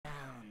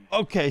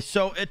Okay,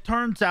 so it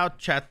turns out,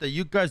 chat, that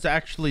you guys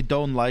actually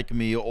don't like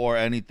me or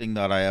anything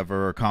that I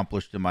ever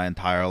accomplished in my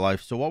entire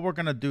life. So what we're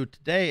going to do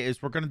today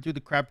is we're going to do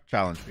the crab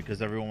challenge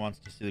because everyone wants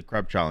to see the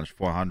crab challenge.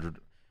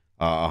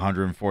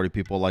 140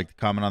 people liked to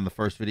comment on the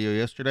first video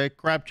yesterday.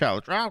 Crab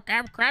challenge. Oh,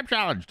 crab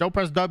challenge. Don't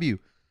press W.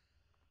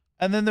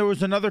 And then there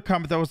was another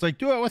comment that was like,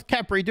 do it with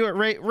Kepri. Do it.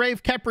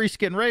 Rave Kepri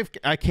skin.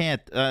 I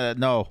can't.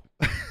 No.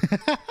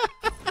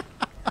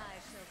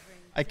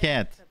 I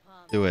can't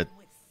do it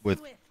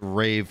with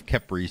Rave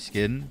Kepri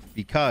skin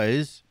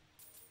because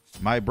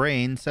my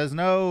brain says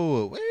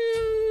no.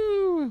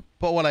 Woo!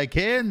 But what I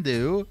can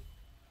do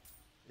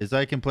is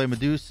I can play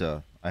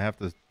Medusa. I have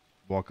to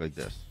walk like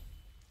this.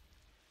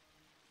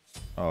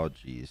 Oh,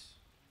 jeez.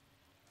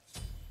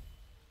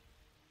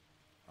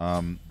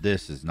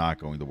 This is not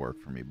going to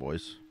work for me,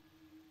 boys.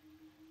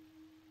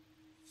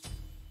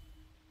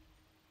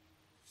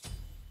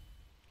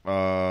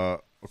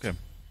 Okay.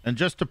 And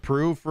just to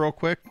prove real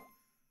quick,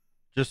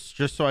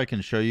 just so I can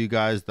show you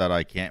guys that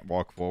I can't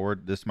walk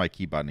forward, this is my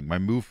key buttoning. My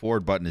move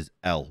forward button is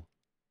L.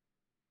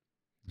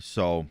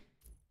 So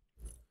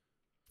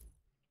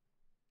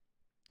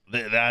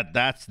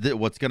that's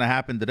what's gonna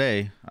happen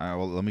today. All right,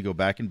 well, let me go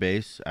back in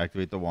base,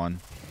 activate the 1.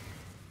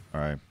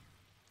 All right.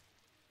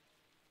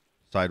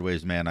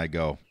 Sideways man, I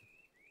go.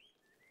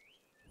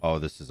 Oh,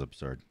 this is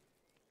absurd.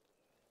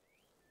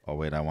 Oh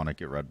wait, I want to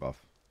get red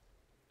buff.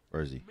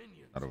 Where is he?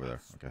 Not over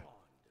there. Okay.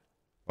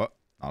 What?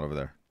 Not over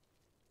there.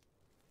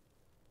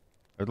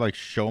 I'd like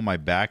show my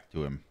back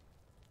to him.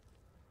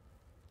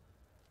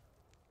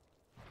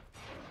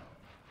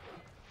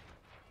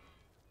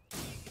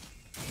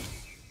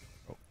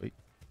 Oh, wait.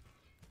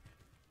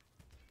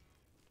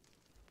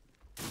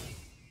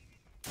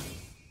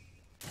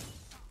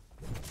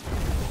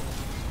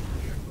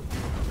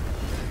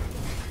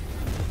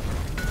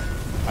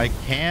 I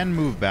can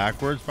move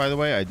backwards, by the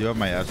way. I do have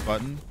my S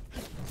button.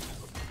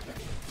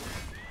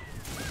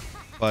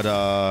 But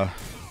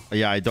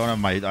yeah, I don't have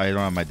my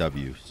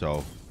W,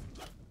 so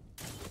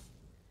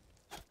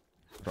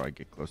how do I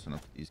get close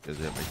enough to these guys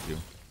to hit my Q?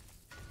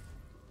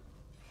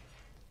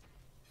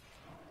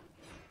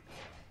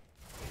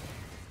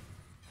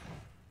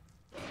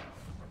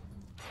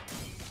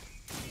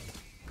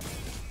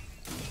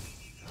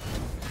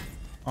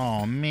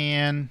 Oh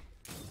man.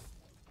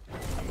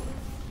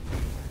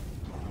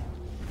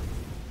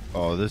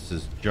 Oh, this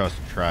is just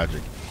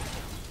tragic.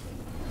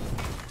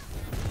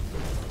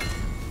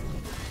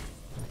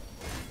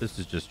 This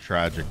is just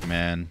tragic,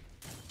 man.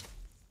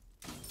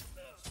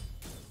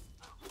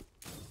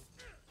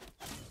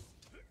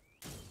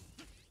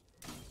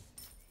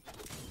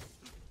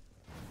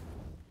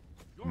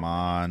 Come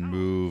on,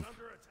 move.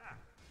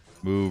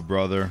 Move,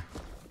 brother.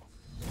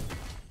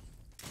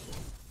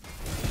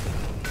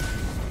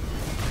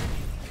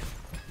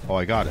 Oh,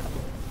 I got it.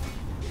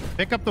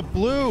 Pick up the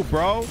blue,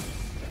 bro.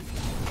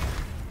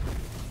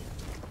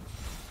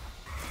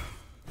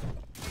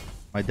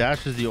 My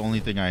dash is the only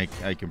thing I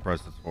can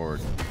press this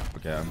forward.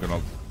 Okay, I'm gonna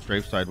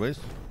strafe sideways.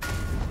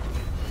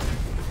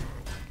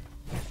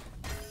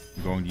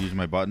 I'm going to use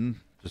my button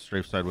to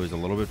strafe sideways a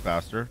little bit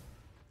faster.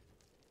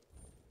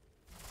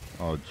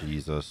 Oh,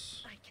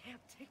 Jesus. I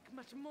can't take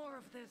much more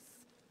of this.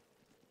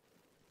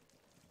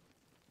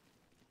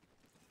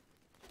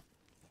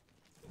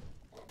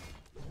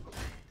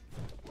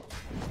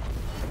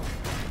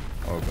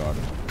 Oh, God.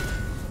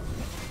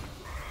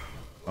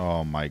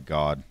 Oh, my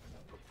God.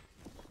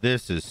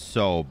 This is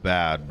so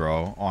bad,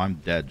 bro. Oh, I'm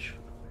dead.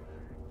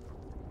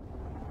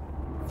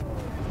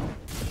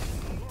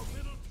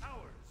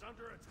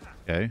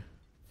 Okay.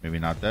 Maybe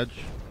not dead.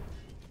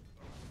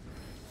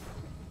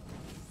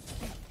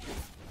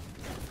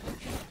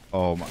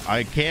 Oh,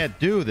 I can't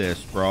do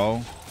this,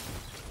 bro.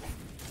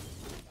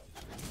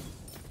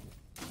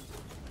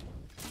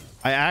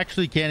 I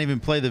actually can't even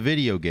play the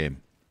video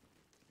game.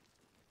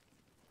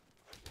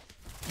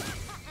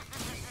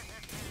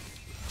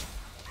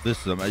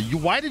 This is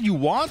why did you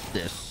want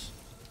this?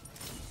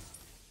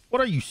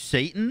 What are you,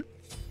 Satan?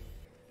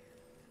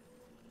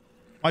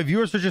 My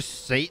viewers are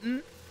just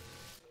Satan?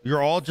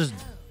 You're all just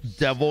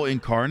devil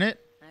incarnate?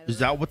 Is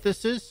that what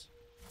this is?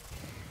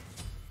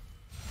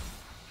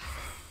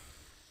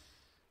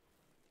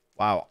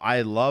 Wow,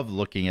 I love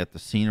looking at the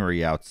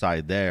scenery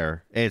outside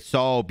there. It's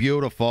so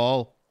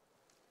beautiful.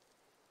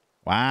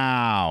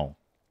 Wow.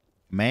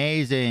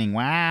 Amazing.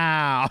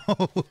 Wow.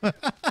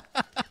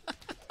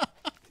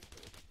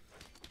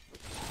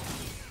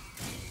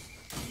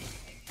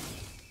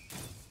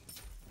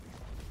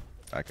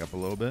 Back up a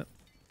little bit.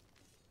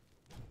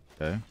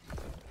 Okay.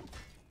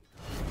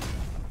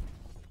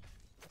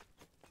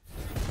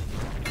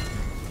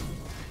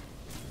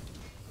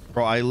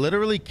 Bro, I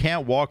literally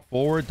can't walk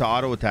forward to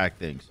auto attack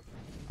things.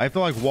 I have to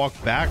like walk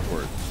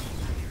backwards.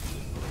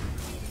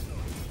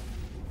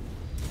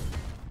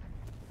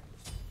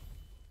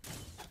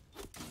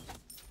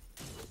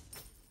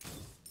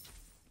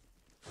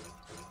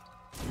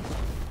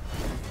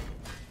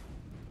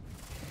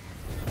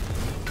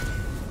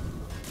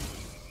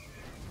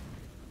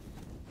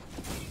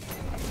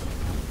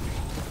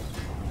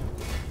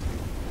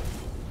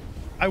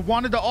 I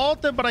wanted to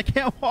ult him, but I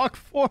can't walk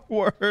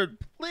forward.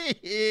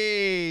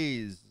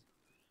 Please.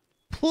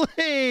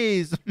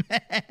 Please,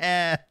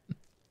 man.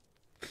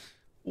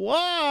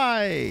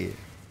 Why?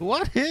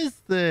 What is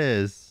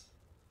this?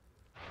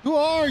 Who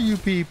are you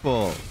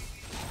people?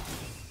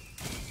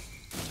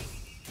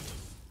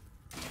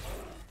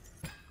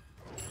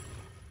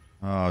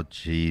 Oh,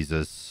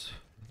 Jesus.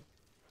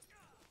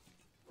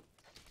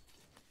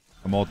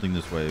 I'm ulting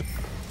this wave.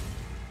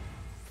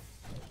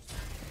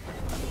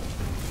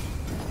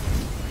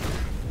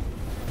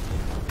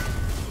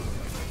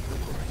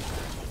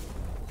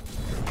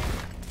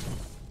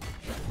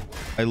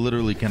 I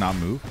literally cannot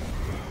move.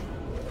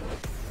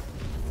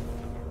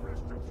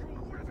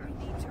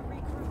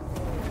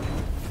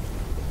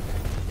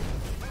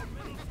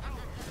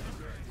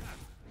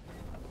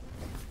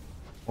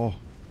 Oh.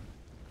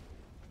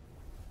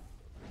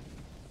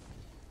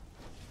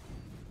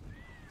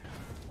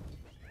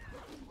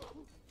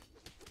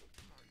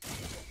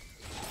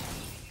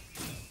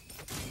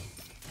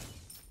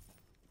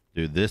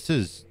 Dude, this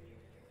is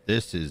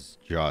just...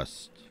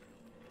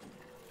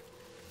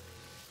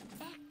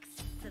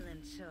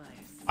 Excellent choice.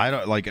 I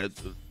don't like it.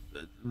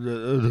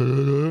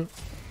 Gonna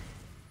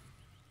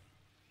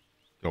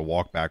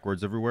walk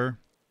backwards everywhere.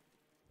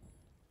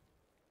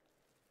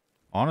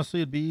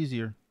 Honestly, it'd be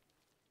easier.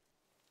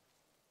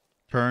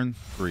 Turn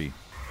 3.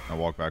 Now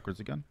walk backwards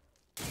again.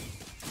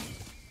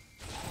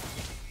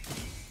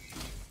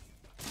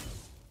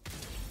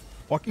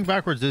 Walking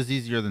backwards is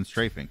easier than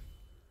strafing.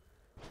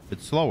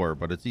 It's slower,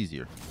 but it's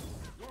easier.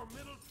 Your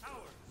middle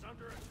tower is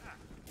under attack.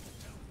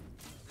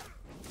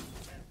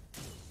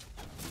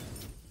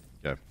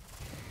 Okay.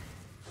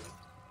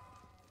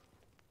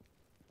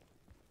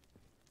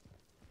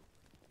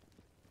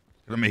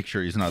 Gotta make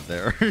sure he's not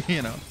there,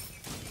 you know.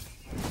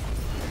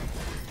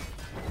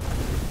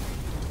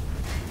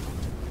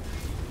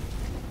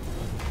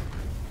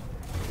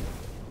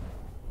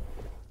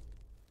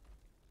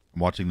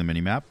 I'm watching the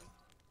mini map.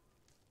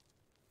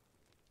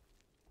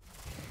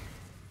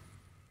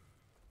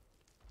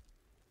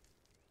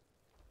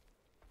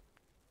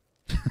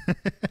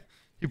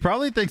 He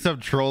probably thinks I'm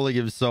trolling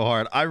him so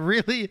hard.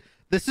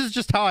 This is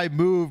just how I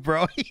move,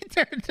 bro. He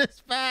turned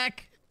his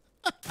back.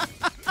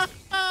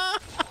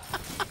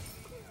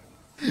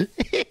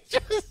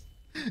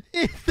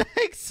 He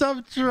thinks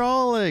I'm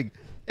trolling.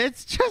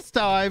 It's just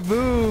how I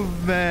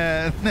move,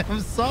 man.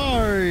 I'm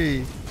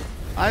sorry.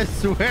 I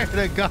swear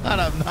to God,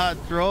 I'm not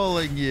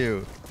trolling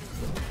you.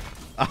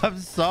 I'm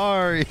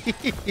sorry.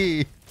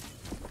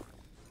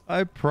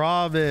 I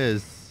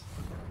promise.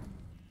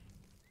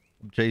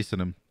 I'm chasing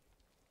him.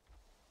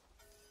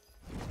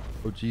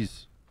 Oh,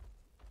 jeez.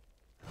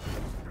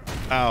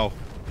 Ow.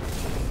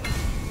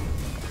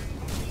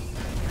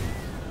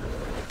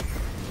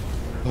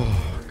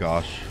 Oh,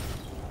 gosh.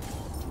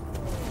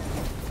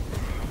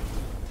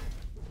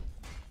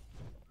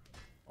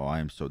 Oh, I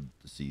am so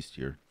deceased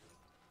here.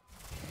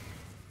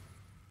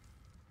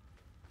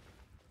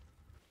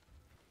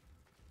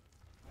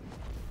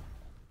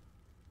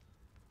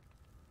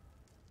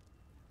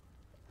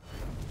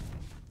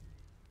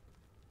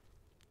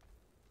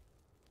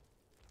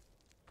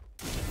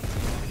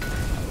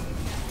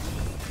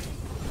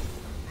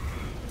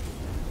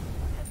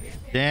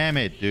 Damn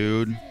it,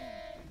 dude.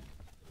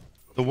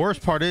 The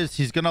worst part is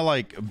he's gonna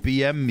like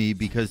BM me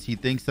because he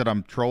thinks that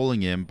I'm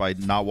trolling him by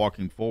not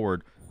walking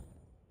forward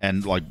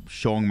and like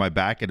showing my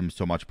back at him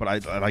so much. But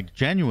I like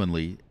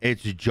genuinely,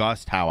 it's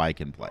just how I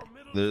can play.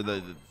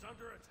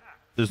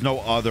 There's no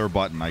other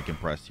button I can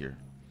press here.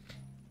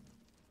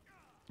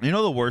 You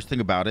know the worst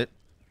thing about it?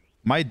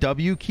 My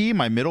W key,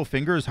 my middle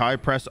finger, is how I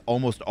press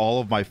almost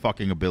all of my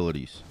fucking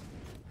abilities.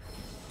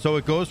 So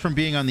it goes from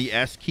being on the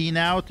S key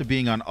now to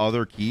being on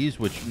other keys,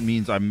 which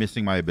means I'm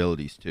missing my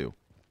abilities too.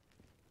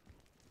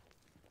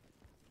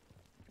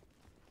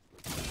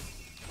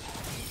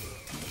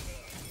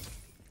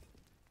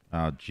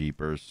 Oh,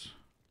 jeepers.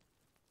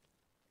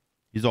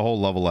 He's a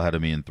whole level ahead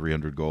of me in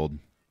 300 gold.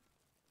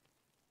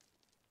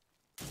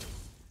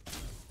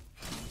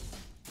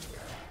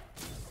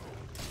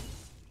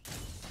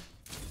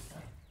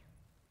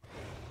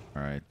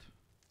 All right.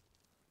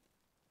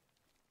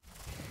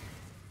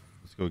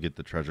 Let's go get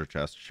the treasure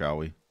chest, shall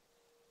we? It's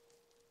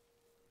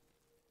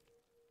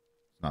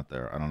not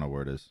there. I don't know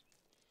where it is.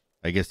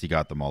 I guess he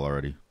got them all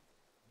already.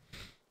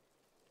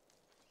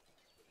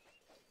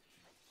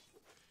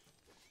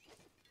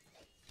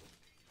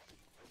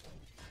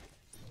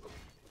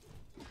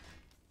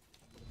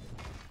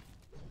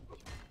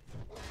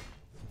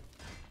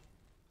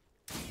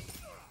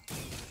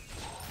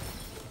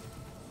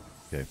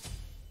 Okay.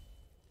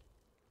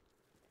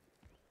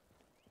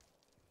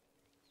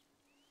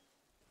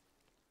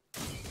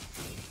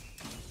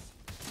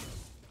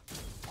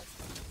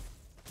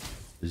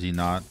 Is he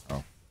not?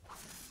 Oh.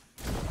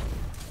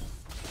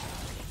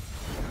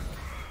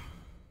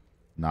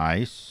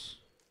 Nice.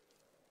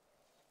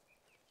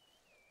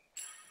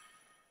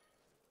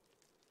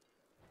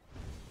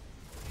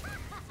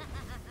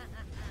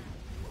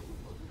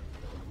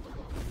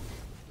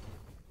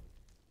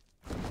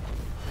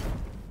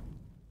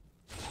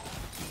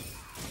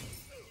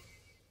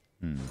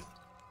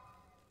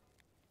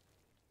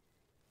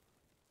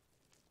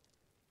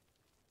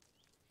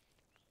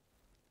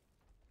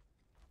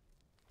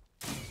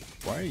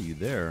 Why are you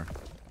there?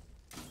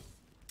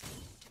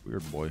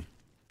 Weird boy.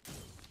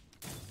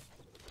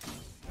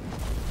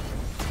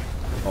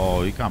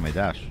 Oh, you caught my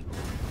dash.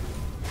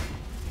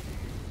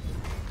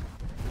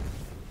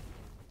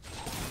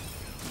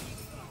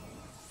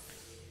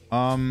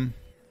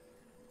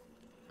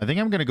 I think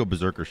I'm gonna go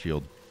Berserker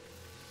Shield.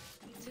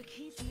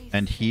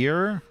 And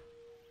here,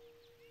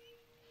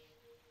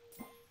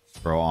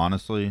 bro,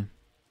 honestly,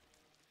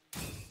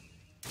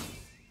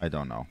 I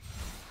don't know.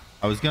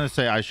 I was gonna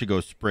say I should go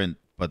sprint,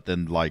 but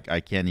then like I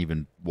can't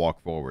even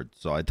walk forward,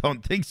 so I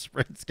don't think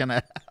sprint's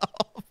gonna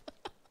help.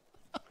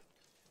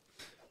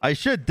 I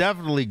should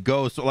definitely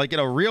go. So like in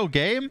a real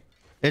game,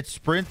 it's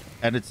sprint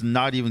and it's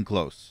not even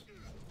close.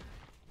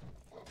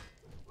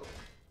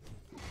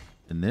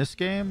 In this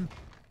game,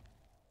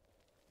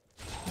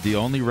 the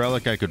only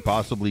relic I could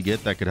possibly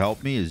get that could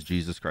help me is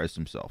Jesus Christ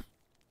himself.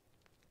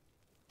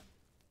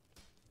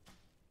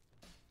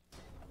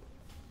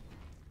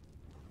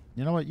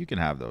 You know what? You can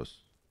have those.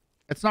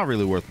 It's not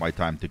really worth my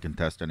time to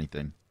contest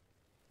anything.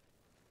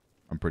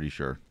 I'm pretty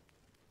sure.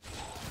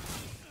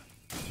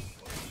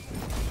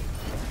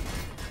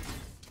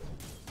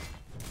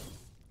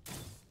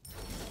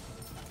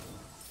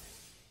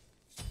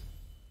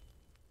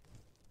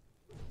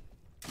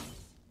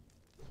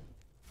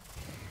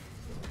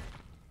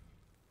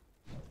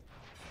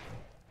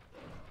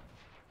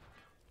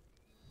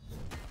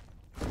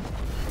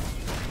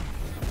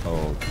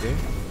 Okay.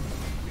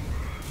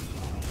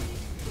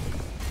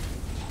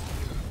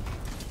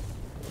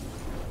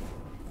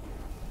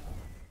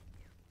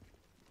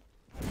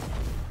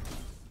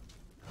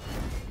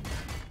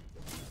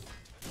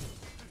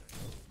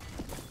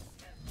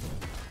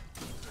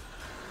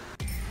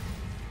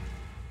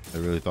 I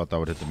really thought that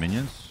would hit the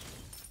minions.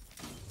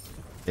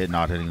 It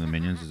not hitting the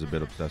minions is a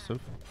bit obsessive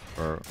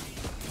or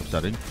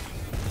upsetting.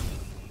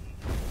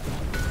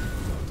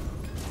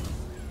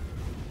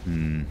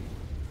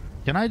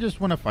 Can I just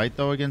win a fight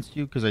though against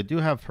you? Because I do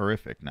have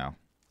horrific now.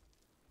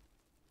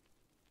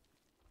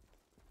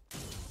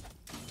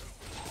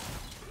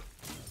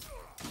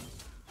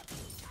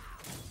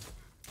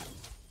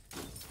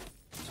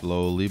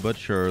 Slowly but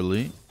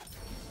surely.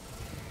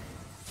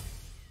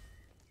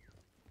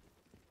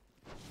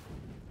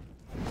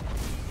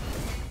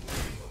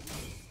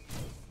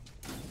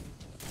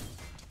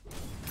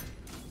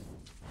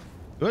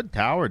 Good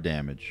tower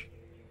damage.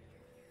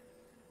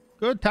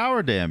 Good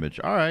tower damage.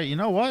 All right, you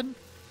know what?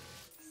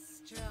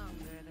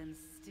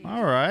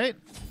 All right.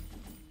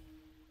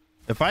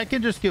 If I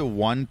can just get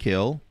one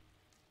kill,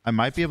 I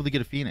might be able to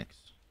get a Phoenix.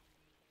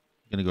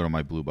 I'm going to go to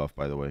my blue buff,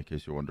 by the way, in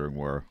case you're wondering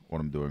what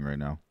I'm doing right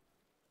now.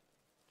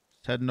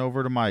 Just heading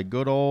over to my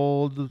good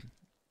old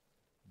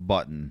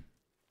button.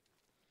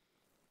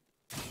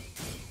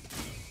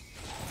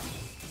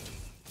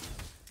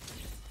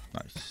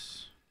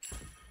 Nice.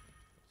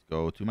 Let's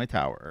go to my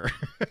tower.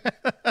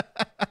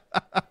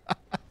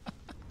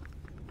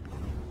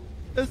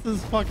 This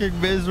is fucking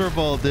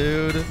miserable,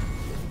 dude.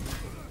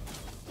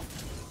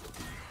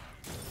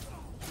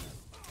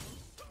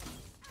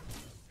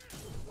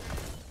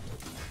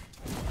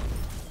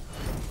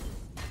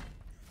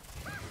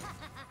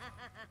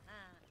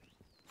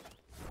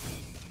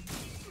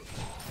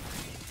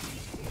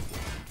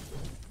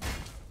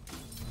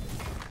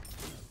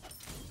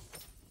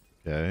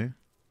 Okay.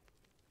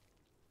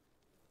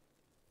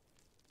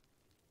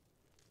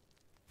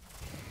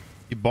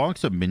 He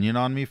bonks a minion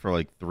on me for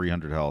like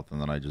 300 health,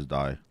 and then I just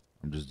die.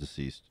 I'm just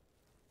deceased.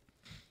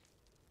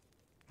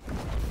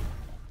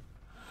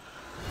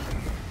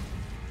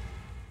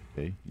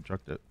 Okay, he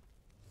chucked it.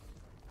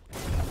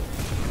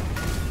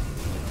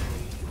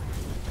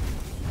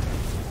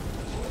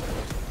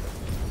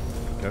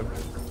 Okay.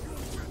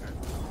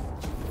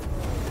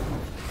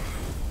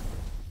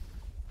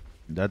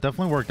 That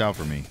definitely worked out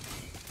for me.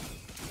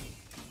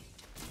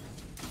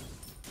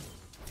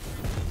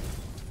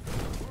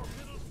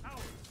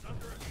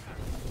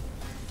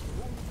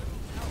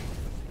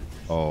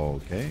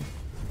 Okay.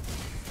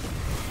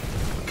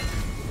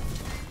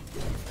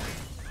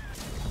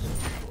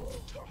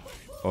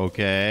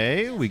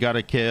 Okay, we got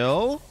a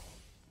kill.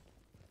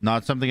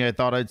 Not something I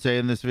thought I'd say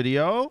in this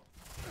video.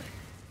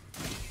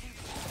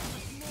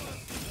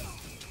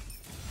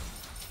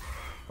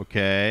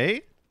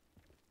 Okay.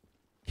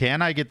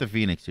 Can I get the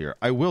Phoenix here?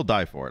 I will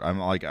die for it. I'm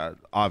like,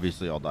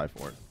 obviously I'll die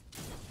for it.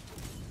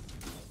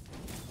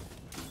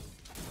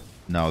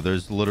 No,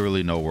 there's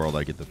literally no world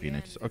I get the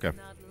Phoenix. Okay.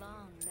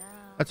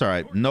 That's all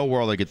right. No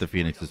world I get the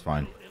Phoenix is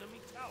fine.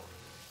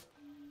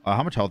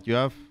 How much health do you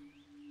have?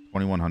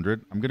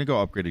 2100. I'm going to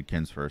go upgraded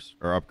Kins first.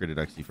 Or upgraded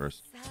XD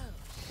first. So sharp.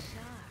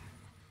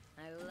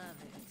 I love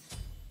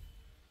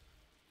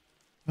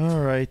it. All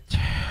right.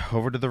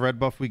 Over to the red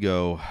buff we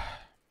go.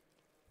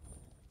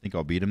 Think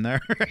I'll beat him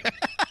there.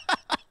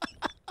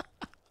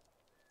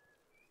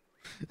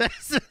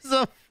 This is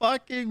a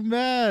fucking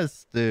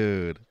mess,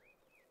 dude.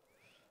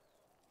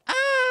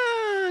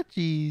 Ah,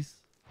 jeez.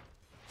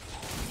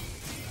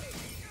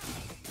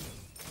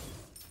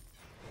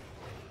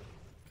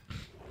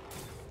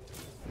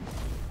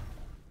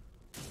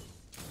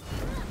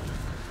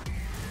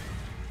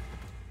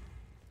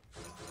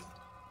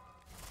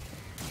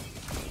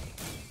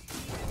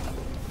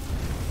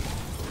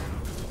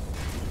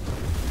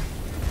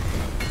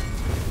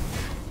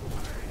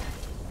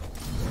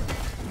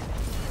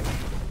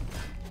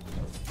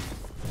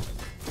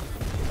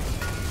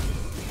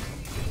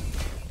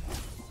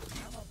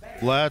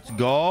 Let's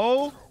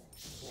go.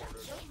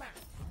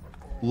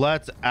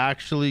 Let's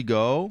actually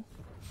go.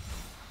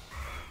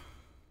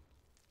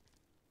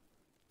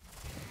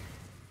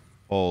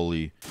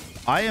 Holy.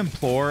 I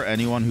implore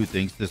anyone who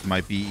thinks this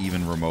might be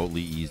even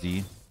remotely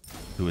easy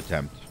to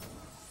attempt.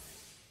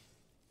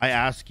 I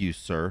ask you,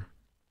 sir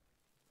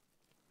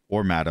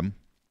or madam,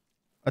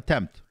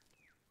 attempt.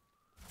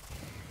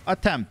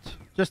 Attempt.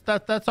 Just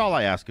that's all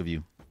I ask of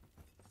you.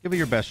 Give it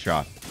your best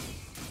shot.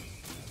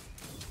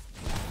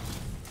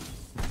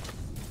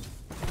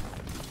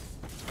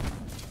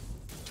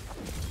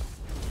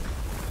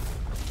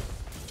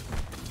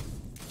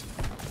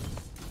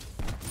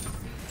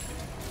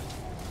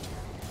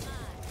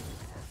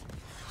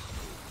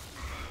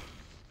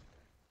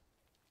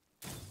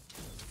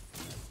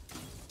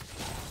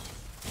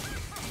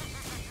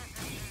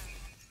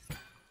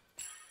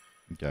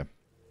 Okay.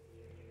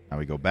 Now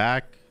we go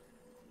back.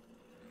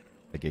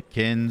 I get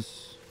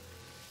Kins.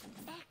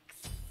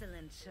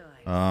 Excellent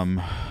choice.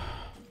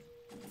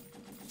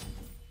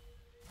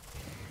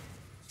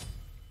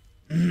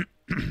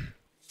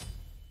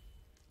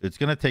 It's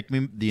gonna take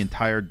me the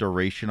entire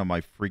duration of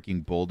my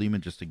freaking Bull Demon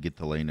just to get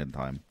to lane in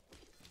time.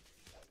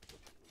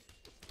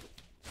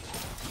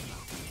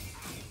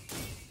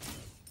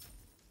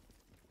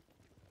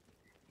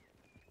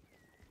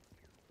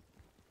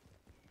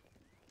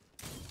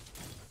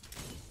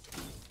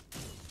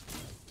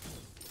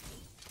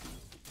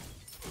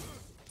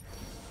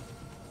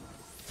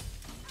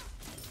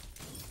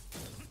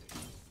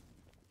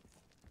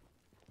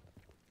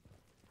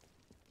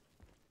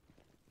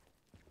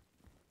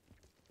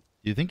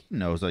 Do you think he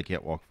knows I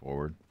can't walk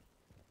forward?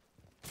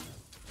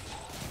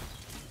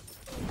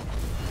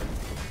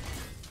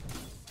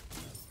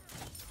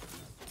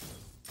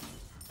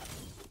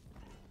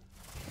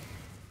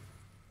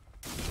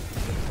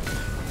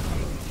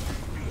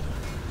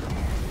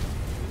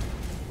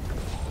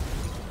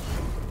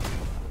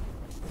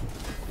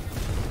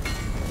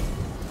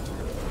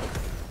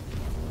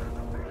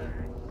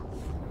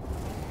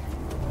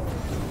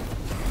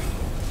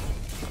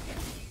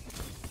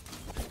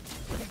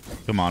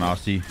 Come on,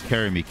 Aussie.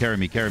 Carry me, carry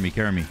me, carry me,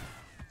 carry me.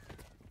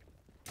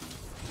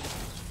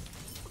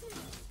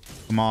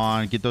 Come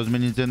on, get those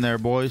minions in there,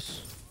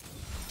 boys.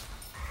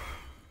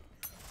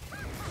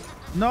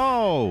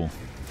 No!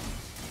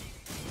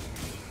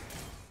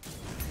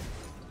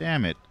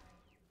 Damn it.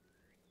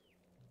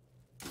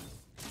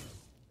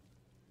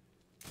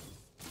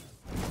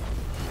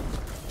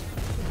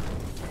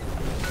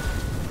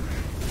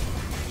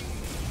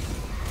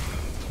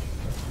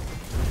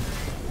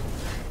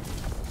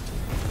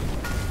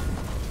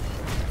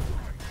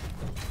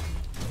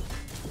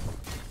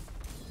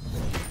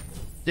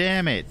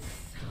 Damn it.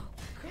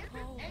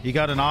 He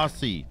got an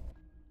Aussie.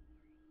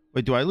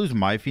 Wait, do I lose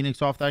my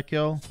Phoenix off that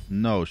kill?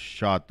 No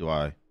shot, do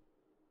I?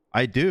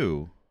 I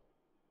do.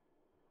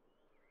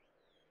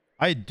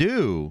 I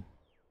do.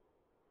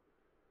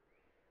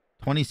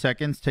 20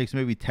 seconds. Takes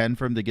maybe 10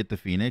 for him to get the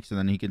Phoenix, and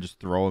then he can just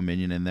throw a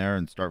minion in there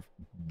and start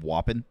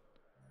whopping.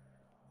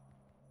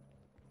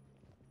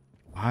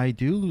 I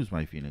do lose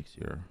my Phoenix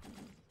here.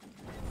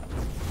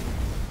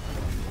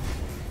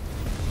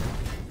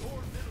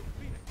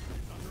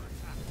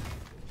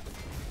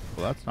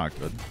 Well, that's not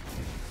good.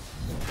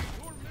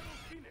 Your middle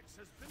Phoenix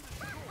has been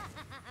destroyed.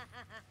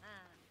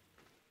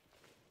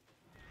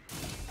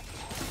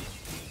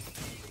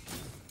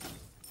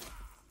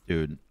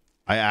 Dude,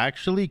 I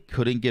actually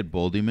couldn't get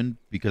Bull Demon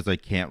because I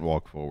can't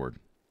walk forward.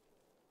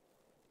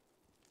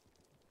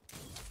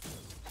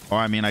 Or,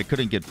 I mean, I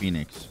couldn't get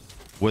Phoenix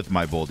with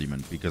my Bull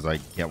Demon because I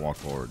can't walk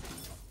forward.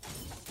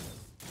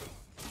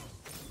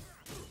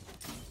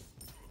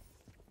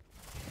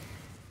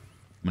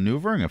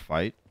 Maneuvering a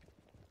fight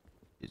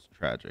is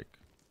tragic.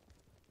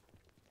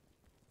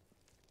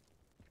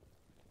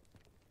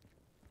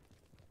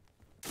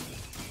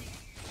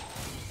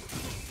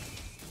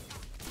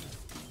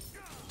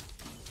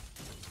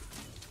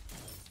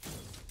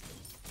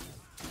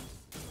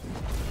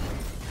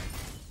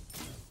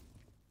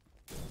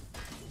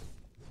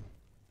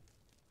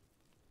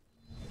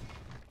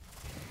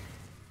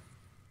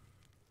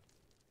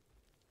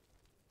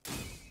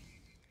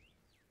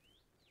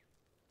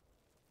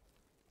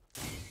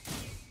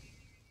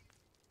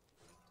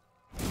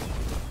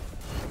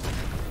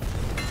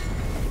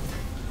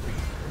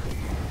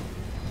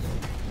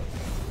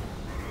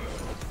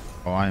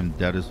 Oh, I am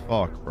dead as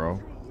fuck, bro.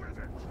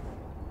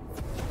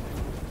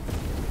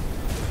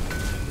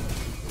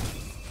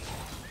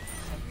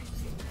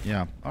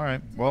 Yeah, all right.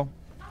 Well,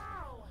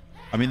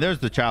 I mean, there's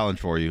the challenge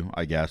for you,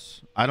 I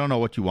guess. I don't know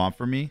what you want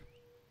from me.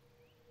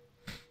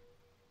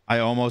 I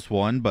almost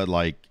won, but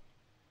like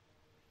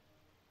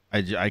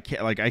I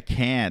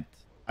can't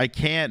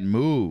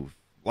move.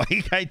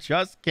 Like I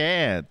just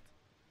can't.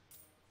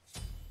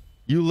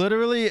 You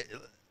literally,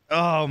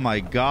 oh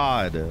my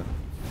god.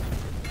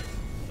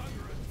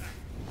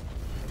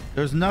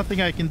 There's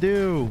nothing I can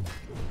do.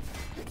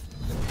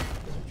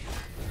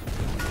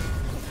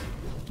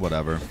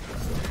 Whatever.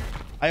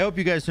 I hope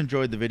you guys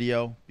enjoyed the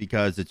video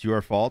because it's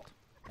your fault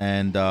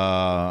and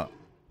I'm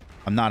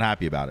not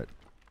happy about it.